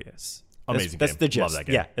different areas. Amazing That's game. the gist. Love that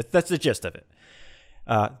game. Yeah, that's the gist of it.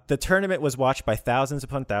 The tournament was watched by thousands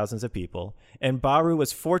upon thousands of people, and Baru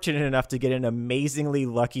was fortunate enough to get an amazingly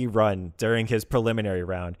lucky run during his preliminary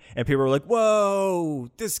round. And people were like, "Whoa,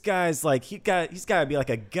 this guy's like he's got to be like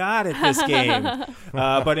a god at this game."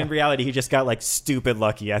 But in reality, he just got like stupid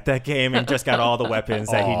lucky at that game and just got all the weapons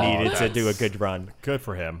that he needed to do a good run. Good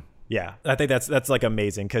for him. Yeah, I think that's like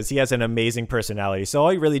amazing because he has an amazing personality. So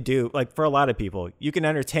all you really do, like for a lot of people, you can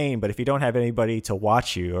entertain, but if you don't have anybody to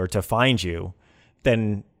watch you or to find you,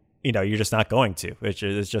 then you're just not going to, which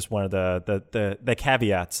is just one of the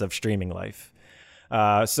caveats of streaming life.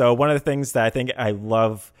 So one of the things that I think I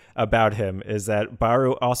love about him is that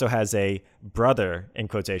Baru also has a brother, in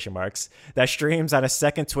quotation marks, that streams on a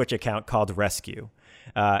second Twitch account called Rescue.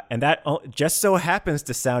 And that just so happens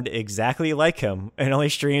to sound exactly like him and only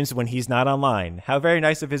streams when he's not online. How very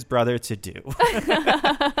nice of his brother to do.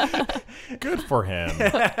 Good for him.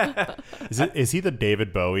 Is he the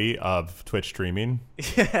David Bowie of Twitch streaming?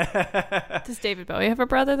 Does David Bowie have a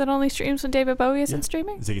brother that only streams when David Bowie isn't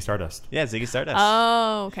streaming? Ziggy Stardust. Yeah, Ziggy Stardust.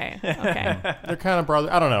 Oh, okay. Okay. They're kind of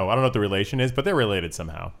brother. I don't know what the relation is, but they're related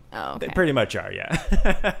somehow. Oh, They okay. pretty much are,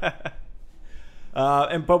 yeah.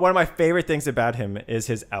 But one of my favorite things about him is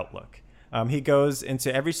his outlook. He goes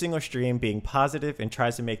into every single stream being positive and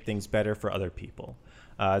tries to make things better for other people.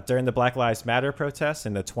 During the Black Lives Matter protests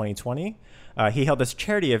in the 2020, he held this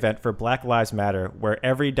charity event for Black Lives Matter where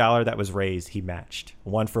every dollar that was raised, he matched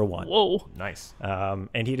 1 for 1. Whoa. Nice.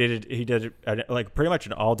 And he did like pretty much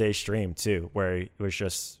an all-day stream too, where it was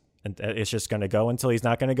just And it's just going to go until he's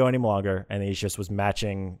not going to go any longer. And he just was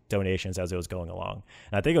matching donations as it was going along.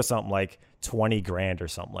 And I think it was something like 20 grand or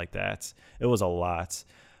something like that. It was a lot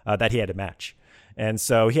that he had to match. And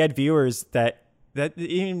so he had viewers that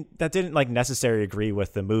didn't like necessarily agree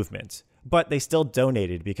with the movement, but they still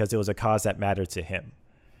donated because it was a cause that mattered to him.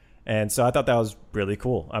 And so I thought that was really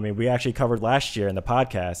cool. I mean, we actually covered last year in the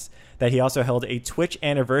podcast that he also held a Twitch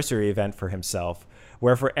anniversary event for himself,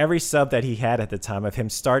 where for every sub that he had at the time of him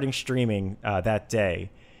starting streaming that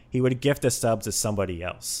day, he would gift a sub to somebody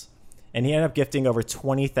else. And he ended up gifting over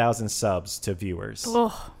 20,000 subs to viewers.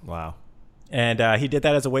 Oh, Wow. And he did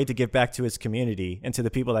that as a way to give back to his community and to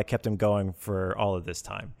the people that kept him going for all of this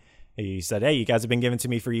time. He said, hey, you guys have been giving to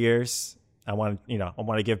me for years. I want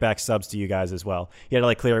to give back subs to you guys as well. He had to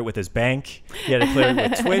like clear it with his bank. He had to clear it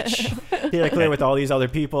with Twitch. He had to clear it with all these other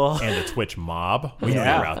people. And the Twitch mob. We know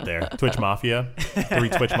you're out there. Twitch Mafia. 3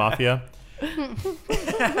 Twitch Mafia.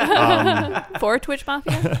 for Twitch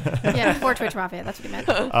Mafia? Yeah, for Twitch Mafia. That's what he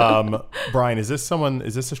meant. Brian, is this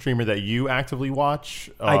a streamer that you actively watch?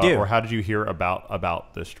 I do. Or how did you hear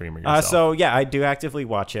about the streamer yourself? So yeah, I do actively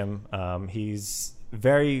watch him. He's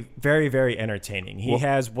very, very, very entertaining. He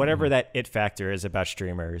has whatever that it factor is about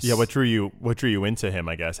streamers. Yeah, what drew you into him,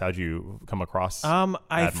 I guess? How'd you come across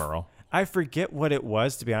Admiral? I forget what it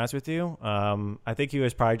was, to be honest with you. I think he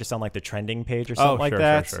was probably just on like the trending page or something like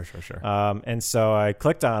that. Sure. And so I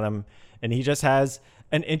clicked on him, and he just has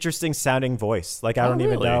an interesting sounding voice. Like I don't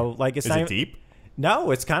even know. Like is it deep?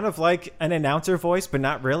 No, it's kind of like an announcer voice, but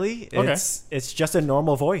not really. Okay. It's just a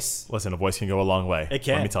normal voice. Listen, a voice can go a long way. It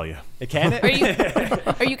can. Let me tell you. It can.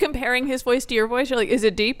 Are you comparing his voice to your voice? You're like, is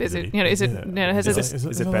it deep? Is it better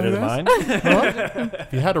than mine?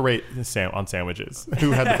 If you had to rate on sandwiches,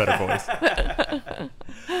 who had the better voice?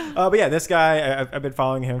 But yeah, this guy, I've been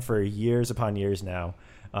following him for years upon years now.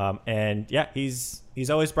 And yeah, he's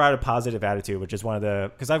always brought a positive attitude, which is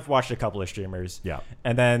because I've watched a couple of streamers. Yeah.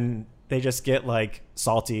 And then they just get like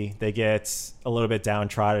salty. They get a little bit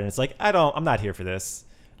downtrodden. It's like, I'm not here for this.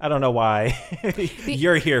 I don't know why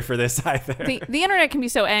you're here for this either. The internet can be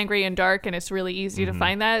so angry and dark, and it's really easy to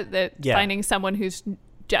find that finding someone who's,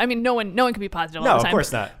 I mean, no one can be positive all the time. No, of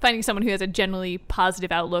course not. Finding someone who has a generally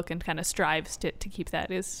positive outlook and kind of strives to keep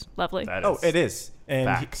that is lovely. It is. And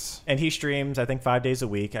facts. He streams, I think, 5 days a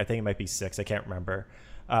week. I think it might be 6. I can't remember.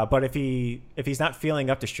 But if he's not feeling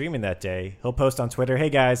up to streaming that day, he'll post on Twitter, "Hey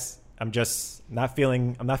guys, I'm not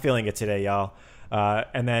feeling it today, y'all."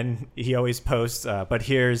 And then he always posts, "But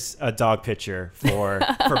here's a dog picture for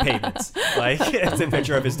payments." Like it's a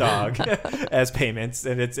picture of his dog as payments,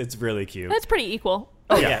 and it's really cute. That's pretty equal.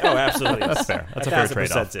 Oh yeah, absolutely. That's fair. That's a fair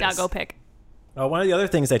trade-off. Doggo pick. One of the other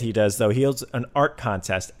things that he does, though, he holds an art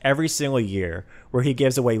contest every single year where he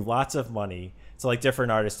gives away lots of money to like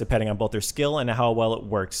different artists depending on both their skill and how well it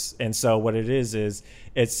works. And so what it is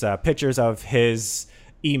it's pictures of his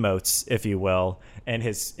emotes, if you will, and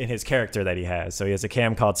his character that he has. So he has a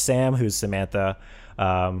cam called Sam, who's Samantha,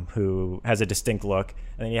 who has a distinct look,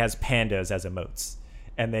 and then he has pandas as emotes,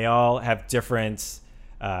 and they all have different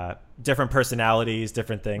personalities,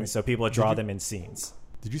 different things. So people draw them in scenes.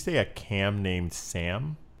 Did you say a cam named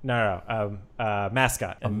Sam? No,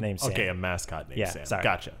 mascot named Sam. Okay, a mascot named Sam. Sorry.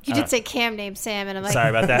 Gotcha. You did say Cam named Sam, and I'm like, sorry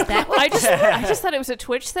about that. I just thought it was a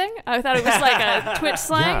Twitch thing. I thought it was like a Twitch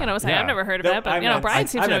slang, and I was like, I've never heard of that, but Brian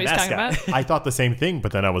seems to know what he's talking about. I thought the same thing,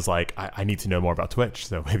 but then I was like, I need to know more about Twitch,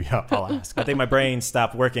 so maybe I'll ask. I think my brain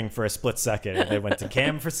stopped working for a split second, and it went to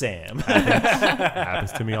Cam for Sam.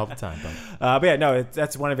 Happens to me all the time, but yeah, no,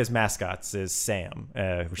 that's one of his mascots is Sam,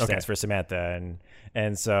 which stands for Samantha,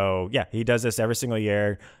 and so yeah, he does this every single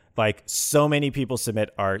year. Like so many people submit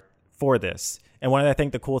art for this. And one of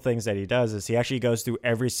the cool things that he does is he actually goes through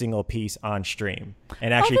every single piece on stream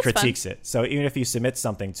and actually critiques it. So even if you submit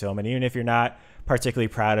something to him, and even if you're not particularly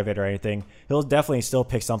proud of it or anything, he'll definitely still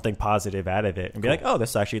pick something positive out of it and be like, oh,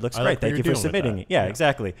 this actually looks great. Thank you for submitting it. Yeah,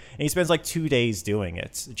 exactly. And he spends like 2 days doing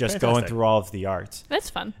it, just going through all of the art. That's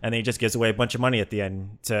fun. And then he just gives away a bunch of money at the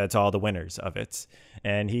end to all the winners of it.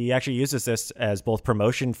 And he actually uses this as both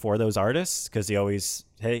promotion for those artists, because he always,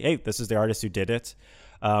 hey, this is the artist who did it,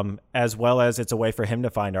 as well as it's a way for him to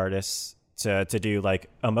find artists to do like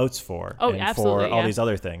emotes for, for all these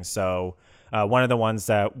other things. So one of the ones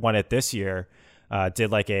that won it this year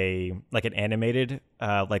did like an animated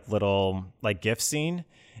like little like GIF scene,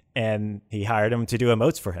 and he hired him to do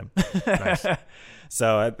emotes for him. Nice.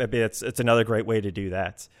 So it's another great way to do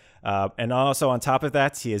that. And also on top of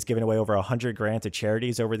that, he has given away over $100,000 to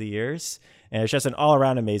charities over the years. And it's just an all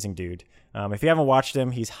around amazing dude. If you haven't watched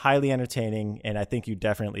him, he's highly entertaining, and I think you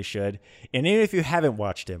definitely should. And even if you haven't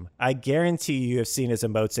watched him, I guarantee you have seen his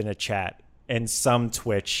emotes in a chat in some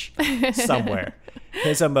Twitch somewhere.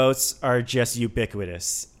 His emotes are just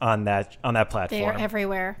ubiquitous on that platform. They are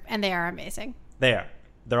everywhere, and they are amazing. They are.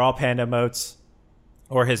 They're all panda emotes,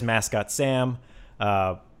 or his mascot Sam.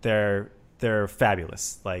 They're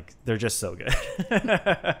fabulous. Like, they're just so good.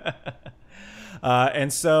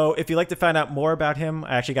 And so if you'd like to find out more about him,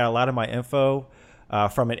 I actually got a lot of my info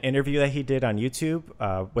from an interview that he did on YouTube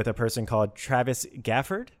with a person called Travis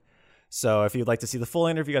Gafford. So if you'd like to see the full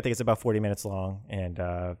interview, I think it's about 40 minutes long, and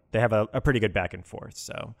they have a pretty good back and forth.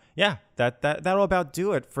 So yeah, that'll about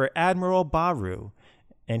do it for Admiral Baru,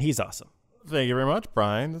 and he's awesome. Thank you very much,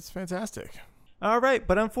 Brian. That's fantastic. All right,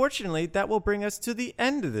 but unfortunately, that will bring us to the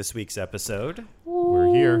end of this week's episode.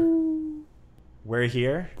 We're here. We're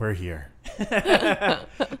here. We're here.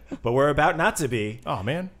 But we're about not to be. Oh,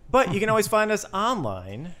 man. But you can always find us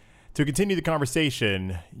online. To continue the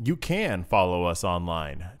conversation, you can follow us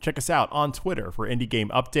online. Check us out on Twitter for indie game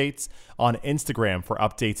updates, on Instagram for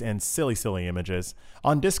updates and silly images,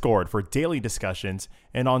 on Discord for daily discussions,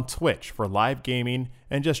 and on Twitch for live gaming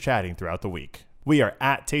and just chatting throughout the week. We are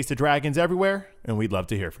at Taste of Dragons everywhere, and we'd love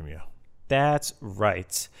to hear from you. That's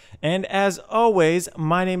right. And as always,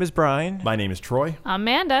 my name is Brian. My name is Troy. I'm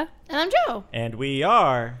Amanda. And I'm Joe. And we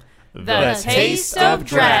are The Taste of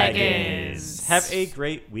Dragons. Have a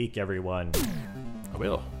great week, everyone. I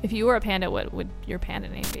will. If you were a panda, what would your panda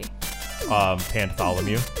name be?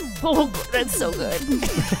 Pantholomew. Oh, that's so good.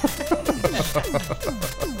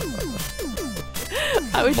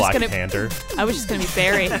 Black Panther. I was just gonna be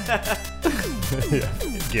Barry.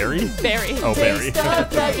 Gary? Barry. Oh, Barry. Taste of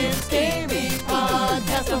Dragons Gaming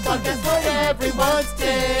Podcast, a podcast for everyone's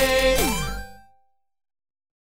taste.